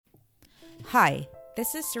Hi,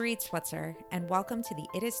 this is Sarit Swetzer, and welcome to the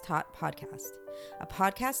It Is Taught podcast, a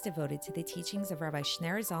podcast devoted to the teachings of Rabbi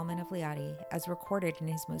Shneur Zalman of Liadi as recorded in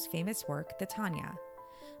his most famous work, the Tanya.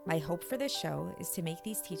 My hope for this show is to make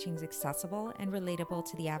these teachings accessible and relatable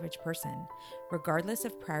to the average person, regardless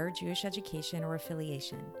of prior Jewish education or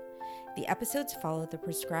affiliation. The episodes follow the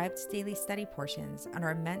prescribed daily study portions and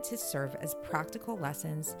are meant to serve as practical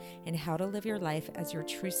lessons in how to live your life as your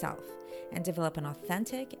true self and develop an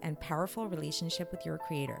authentic and powerful relationship with your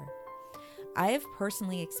Creator. I have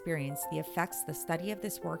personally experienced the effects the study of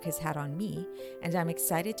this work has had on me, and I'm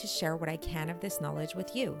excited to share what I can of this knowledge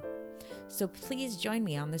with you. So please join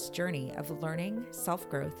me on this journey of learning,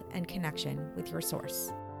 self-growth, and connection with your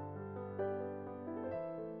source.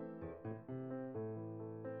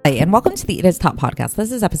 Hi, and welcome to the It Is Taught podcast.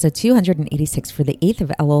 This is episode 286 for the 8th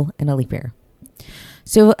of Elul in a leap year.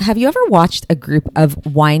 So have you ever watched a group of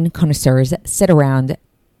wine connoisseurs sit around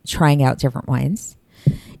trying out different wines?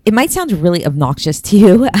 It might sound really obnoxious to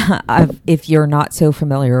you if you're not so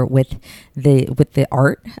familiar with the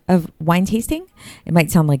art of wine tasting. It might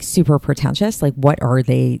sound like super pretentious, like what are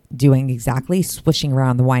they doing exactly? Swishing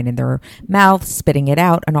around the wine in their mouth, spitting it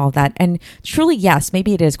out and all that. And truly, yes,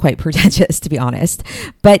 maybe it is quite pretentious, to be honest.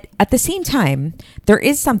 But at the same time, there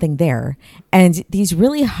is something there. And these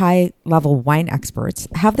really high level wine experts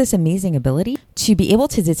have this amazing ability to be able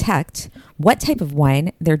to detect what type of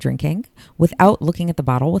wine they're drinking without looking at the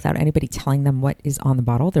bottle, without anybody telling them what is on the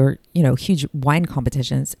bottle. There are, huge wine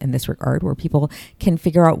competitions in this regard where people can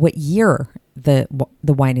figure out what year the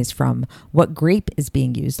wine is from, what grape is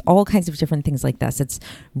being used, all kinds of different things like this. It's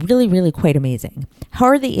really, really quite amazing. How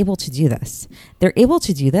are they able to do this? They're able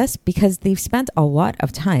to do this because they've spent a lot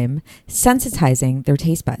of time sensitizing their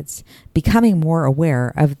taste buds, becoming more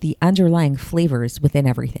aware of the underlying flavors within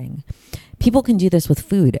everything. People can do this with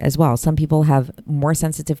food as well. Some people have more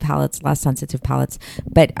sensitive palates, less sensitive palates.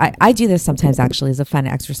 But I do this sometimes actually as a fun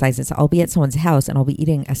exercise. I'll be at someone's house and I'll be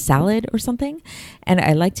eating a salad or something. And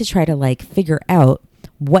I like to try to figure out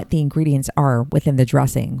what the ingredients are within the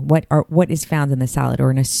dressing, what is found in the salad or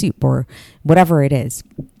in a soup or whatever it is.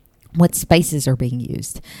 What spices are being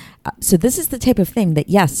used. So this is the type of thing that,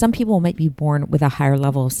 yes, some people might be born with a higher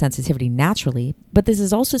level of sensitivity naturally, but this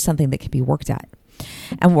is also something that can be worked at.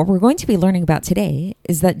 And what we're going to be learning about today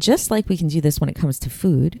is that just like we can do this when it comes to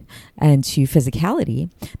food and to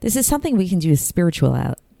physicality, this is something we can do with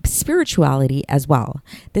spirituality as well.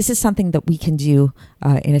 This is something that we can do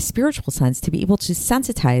in a spiritual sense to be able to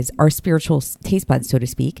sensitize our spiritual taste buds, so to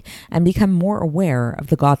speak, and become more aware of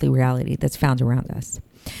the godly reality that's found around us.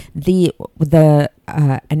 The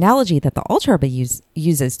analogy that the Alter Rebbe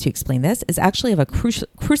uses to explain this is actually of a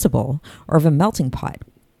crucible or of a melting pot,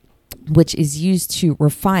 which is used to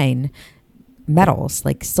refine metals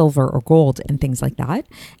like silver or gold and things like that.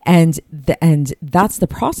 And that's the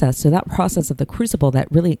process. So that process of the crucible that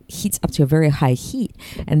really heats up to a very high heat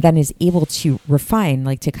and then is able to refine,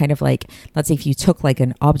 let's say if you took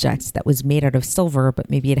an object that was made out of silver, but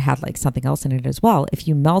maybe it had something else in it as well. If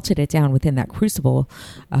you melted it down within that crucible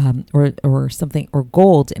or something, or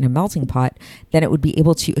gold in a melting pot, then it would be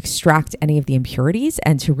able to extract any of the impurities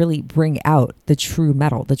and to really bring out the true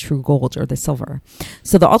metal, the true gold or the silver.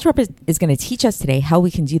 So the Alter Rebbe is going to teach us today how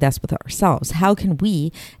we can do this with ourselves. How can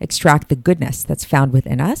we extract the goodness that's found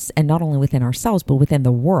within us, and not only within ourselves, but within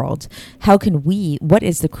the world? What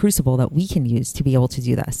is the crucible that we can use to be able to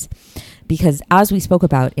do this? Because as we spoke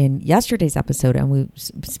about in yesterday's episode, and we've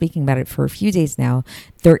been speaking about it for a few days now,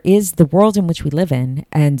 there is the world in which we live in,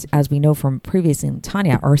 and as we know from previously in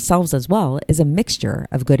Tanya, ourselves as well, is a mixture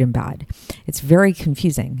of good and bad. It's very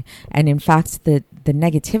confusing. And in fact, the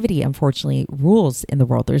negativity, unfortunately, rules in the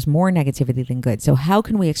world. There's more negativity than good. So how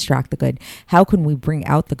can we extract the good? How can we bring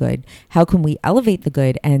out the good? How can we elevate the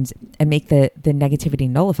good and make the negativity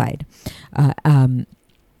nullified?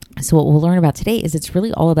 So what we'll learn about today is it's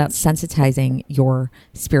really all about sensitizing your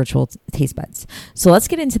spiritual taste buds. So let's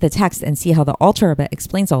get into the text and see how the Alter Rebbe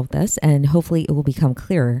explains all of this, and hopefully it will become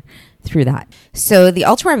clearer through that. So the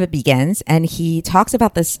Alter Rebbe begins, and he talks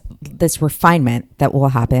about this refinement that will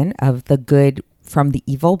happen of the good from the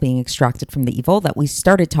evil, being extracted from the evil, that we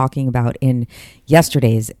started talking about in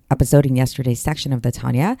yesterday's episode, in yesterday's section of the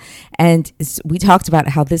Tanya. And we talked about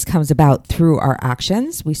how this comes about through our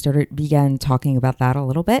actions. We began talking about that a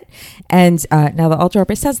little bit. And now the Alter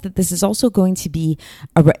Rebbe says that this is also going to be,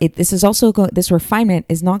 this refinement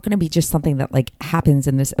is not going to be just something that happens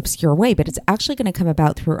in this obscure way, but it's actually going to come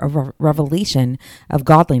about through a revelation of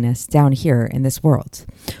godliness down here in this world,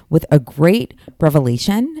 with a great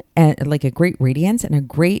revelation and a great radiance and a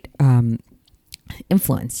great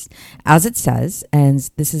influence. As it says, and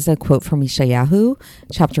this is a quote from Yeshayahu,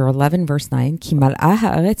 chapter 11, verse 9, Ki mal'ah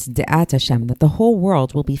ha'aretz de'at Hashem, that the whole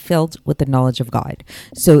world will be filled with the knowledge of God.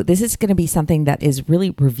 So this is going to be something that is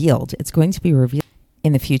really revealed. It's going to be revealed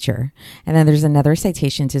in the future. And then there's another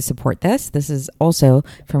citation to support this. This is also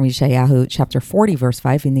from Yeshayahu chapter 40, verse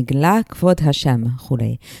 5, V'nigla kvod Hashem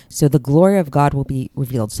chulei. So the glory of God will be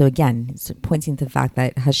revealed. So again, it's pointing to the fact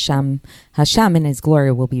that Hashem and his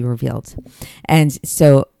glory will be revealed. And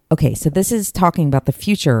so, okay, so this is talking about the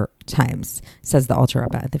future times, says the Alter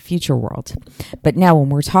Rebbe, the future world. But now when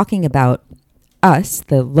we're talking about us,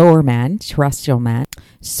 the lower man, terrestrial man,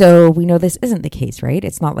 so we know this isn't the case, right?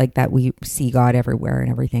 It's not like that we see God everywhere and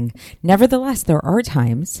everything. Nevertheless, there are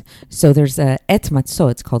times. So there's a et matzot,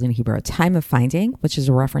 it's called in Hebrew, a time of finding, which is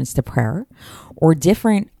a reference to prayer, or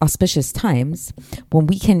different auspicious times when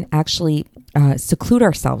we can actually seclude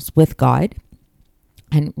ourselves with God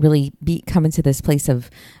and really come into this place of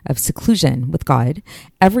seclusion with God.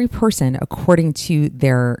 Every person, according to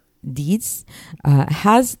their deeds,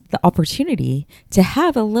 has the opportunity to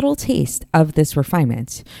have a little taste of this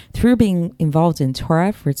refinement through being involved in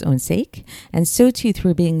Torah for its own sake, and so too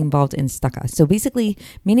through being involved in tzedakah. So basically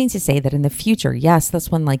meaning to say that in the future, yes,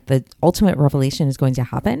 that's when like the ultimate revelation is going to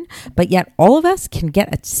happen, but yet all of us can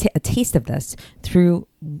get a taste of this through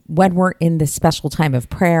when we're in this special time of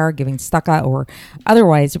prayer, giving tzedakah, or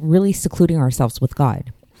otherwise really secluding ourselves with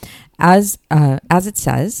God. As it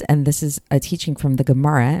says, and this is a teaching from the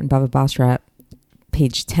Gemara in Bava Basra,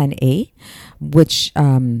 page 10a, which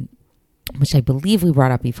I believe we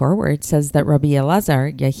brought up before, where it says that Rabbi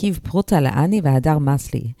Elazar yahiv pruta la'ani v'hadar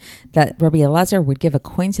masli, that Rabbi Elazar would give a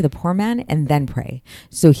coin to the poor man and then pray.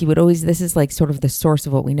 So he would always, this is like sort of the source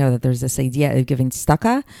of what we know, that there's this idea of giving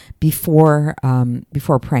tzedakah before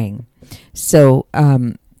praying. So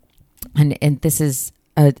and this is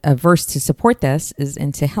a verse to support this is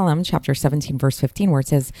in Tehillim chapter 17 verse 15, where it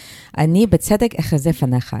says, Ani b'tzedek echazeh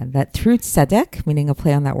fanecha, that through tzedek, meaning a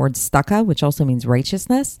play on that word tzedakah, which also means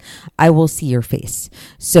righteousness, I will see your face.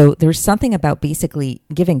 So there's something about basically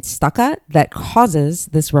giving tzedakah that causes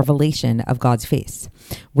this revelation of God's face,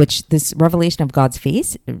 which this revelation of God's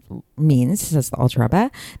face means, says the Alter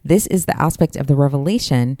Rebbe, this is the aspect of the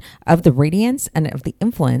revelation of the radiance and of the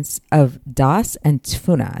influence of das and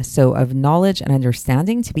tfuna, so of knowledge and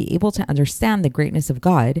understanding, to be able to understand the greatness of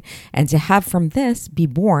God, and to have from this be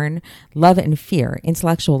born love and fear,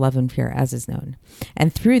 intellectual love and fear, as is known.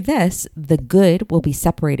 And through this, the good will be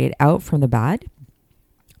separated out from the bad,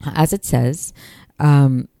 as it says.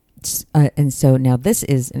 And so now this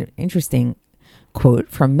is an interesting quote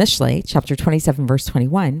from Mishlei, chapter 27, verse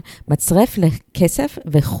 21, Matzref lekesef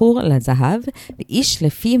v'chur lazahav v'ish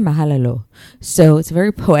lefi mahalalo. So it's a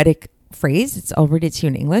very poetic phrase. I'll read it to you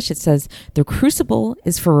in English. It says, the crucible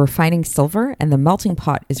is for refining silver, and the melting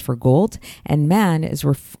pot is for gold, and man is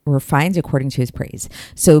refined according to his praise.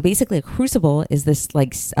 So basically, a crucible is this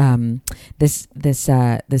like this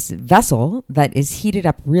vessel that is heated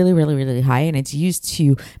up really, really, really high, and it's used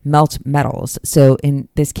to melt metals. So in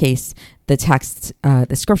this case, the text,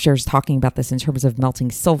 the scripture is talking about this in terms of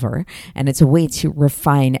melting silver, and it's a way to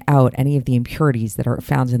refine out any of the impurities that are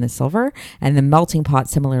found in the silver, and the melting pot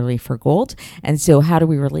similarly for gold. And so how do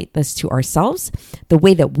we relate this to ourselves? The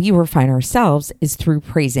way that we refine ourselves is through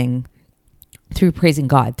praising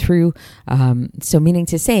God, so meaning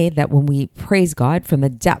to say that when we praise God from the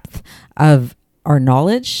depth of our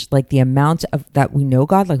knowledge, like the amount of that we know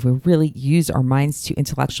God, like we really use our minds to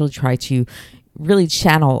intellectually try to really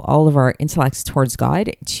channel all of our intellects towards God,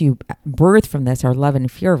 to birth from this our love and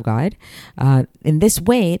fear of God. In this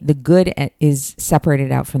way, the good is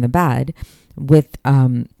separated out from the bad, with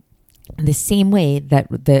the same way that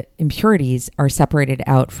the impurities are separated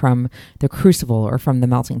out from the crucible or from the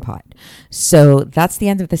melting pot. So that's the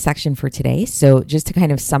end of the section for today. So just to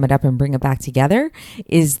kind of sum it up and bring it back together,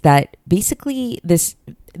 is that basically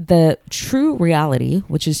the true reality,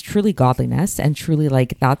 which is truly godliness and truly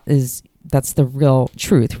like that's the real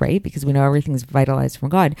truth, right? Because we know everything's vitalized from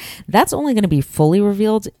God. That's only going to be fully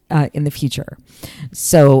revealed in the future.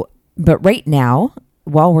 So, but right now,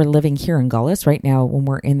 while we're living here in Gullus, right now, when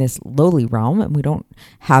we're in this lowly realm and we don't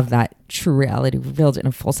have that true reality revealed in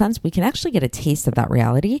a full sense, we can actually get a taste of that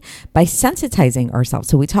reality by sensitizing ourselves.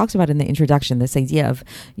 So we talked about in the introduction, this idea of,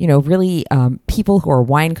 really people who are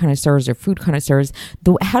wine connoisseurs or food connoisseurs,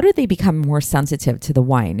 how do they become more sensitive to the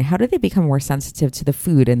wine? How do they become more sensitive to the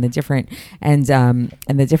food and the different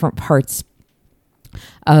parts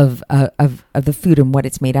of the food and what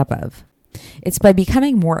it's made up of? It's by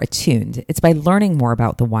becoming more attuned. It's by learning more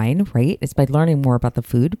about the wine, right? It's by learning more about the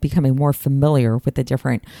food, becoming more familiar with the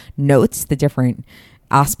different notes, the different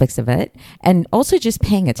aspects of it, and also just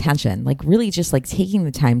paying attention, like really just like taking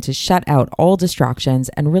the time to shut out all distractions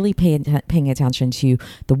and really paying attention to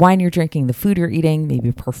the wine you're drinking, the food you're eating,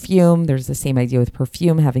 maybe perfume. There's the same idea with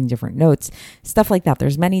perfume, having different notes, stuff like that.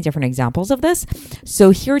 There's many different examples of this.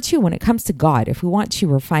 So here too, when it comes to God, if we want to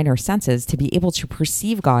refine our senses to be able to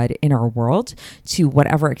perceive God in our world to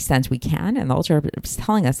whatever extent we can, and the Alter is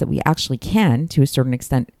telling us that we actually can, to a certain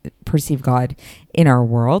extent, perceive God in our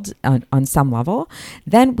world on some level,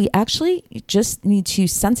 then we actually just need to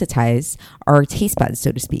sensitize our taste buds,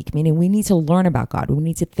 so to speak, meaning we need to learn about God. We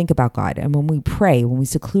need to think about God. And when we pray, when we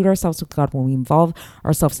seclude ourselves with God, when we involve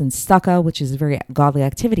ourselves in staka, which is a very godly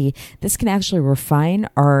activity, this can actually refine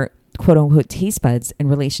our quote unquote taste buds in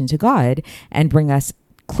relation to God and bring us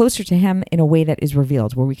closer to him in a way that is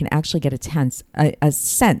revealed, where we can actually get a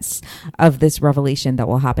sense of this revelation that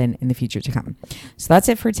will happen in the future to come. So that's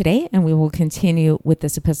it for today, and we will continue with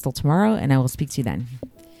this epistle tomorrow, and I will speak to you then.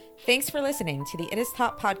 Thanks for listening to the It Is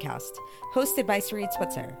Taught podcast, hosted by Sarit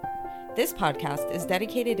Switzer. This podcast is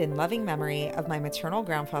dedicated in loving memory of my maternal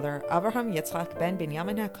grandfather, Avraham Yitzchak ben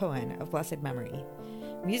Binyamin HaKohen of blessed memory.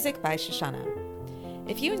 Music by Shoshana.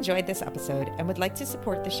 If you enjoyed this episode and would like to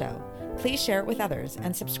support the show, please share it with others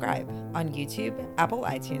and subscribe on YouTube, Apple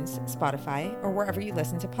iTunes, Spotify, or wherever you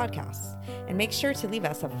listen to podcasts. And make sure to leave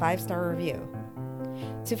us a 5-star review.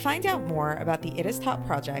 To find out more about the It Is Taught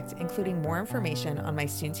project, including more information on my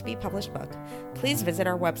soon-to-be published book, please visit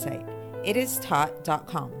our website,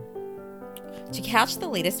 itistaught.com. To catch the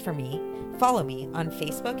latest from me, follow me on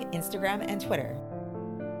Facebook, Instagram, and Twitter.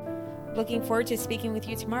 Looking forward to speaking with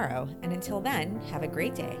you tomorrow, and until then, have a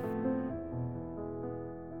great day.